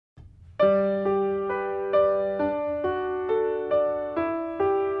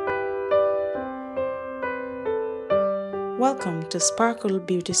Welcome to Sparkle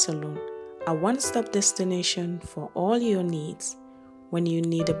Beauty Salon, a one-stop destination for all your needs. When you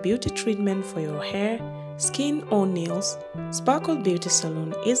need a beauty treatment for your hair, skin or nails, Sparkle Beauty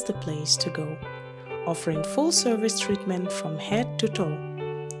Salon is the place to go. Offering full-service treatment from head to toe.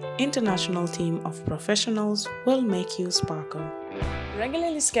 International team of professionals will make you sparkle.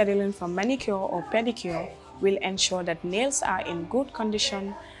 Regularly scheduling for manicure or pedicure will ensure that nails are in good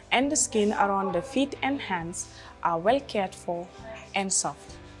condition and the skin around the feet and hands are well cared for and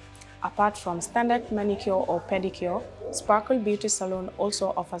soft. Apart from standard manicure or pedicure, Sparkle Beauty Salon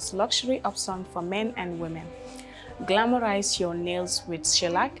also offers luxury options for men and women. Glamorize your nails with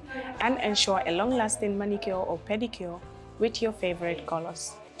shellac and ensure a long-lasting manicure or pedicure with your favorite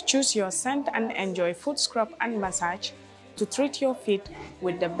colors. Choose your scent and enjoy foot scrub and massage to treat your feet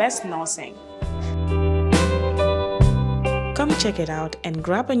with the best nursing. Come check it out and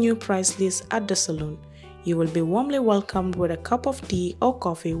grab a new price list at the salon. You will be warmly welcomed with a cup of tea or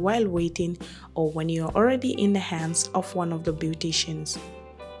coffee while waiting or when you are already in the hands of one of the beauticians.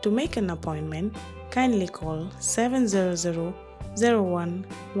 To make an appointment, kindly call 700-0111.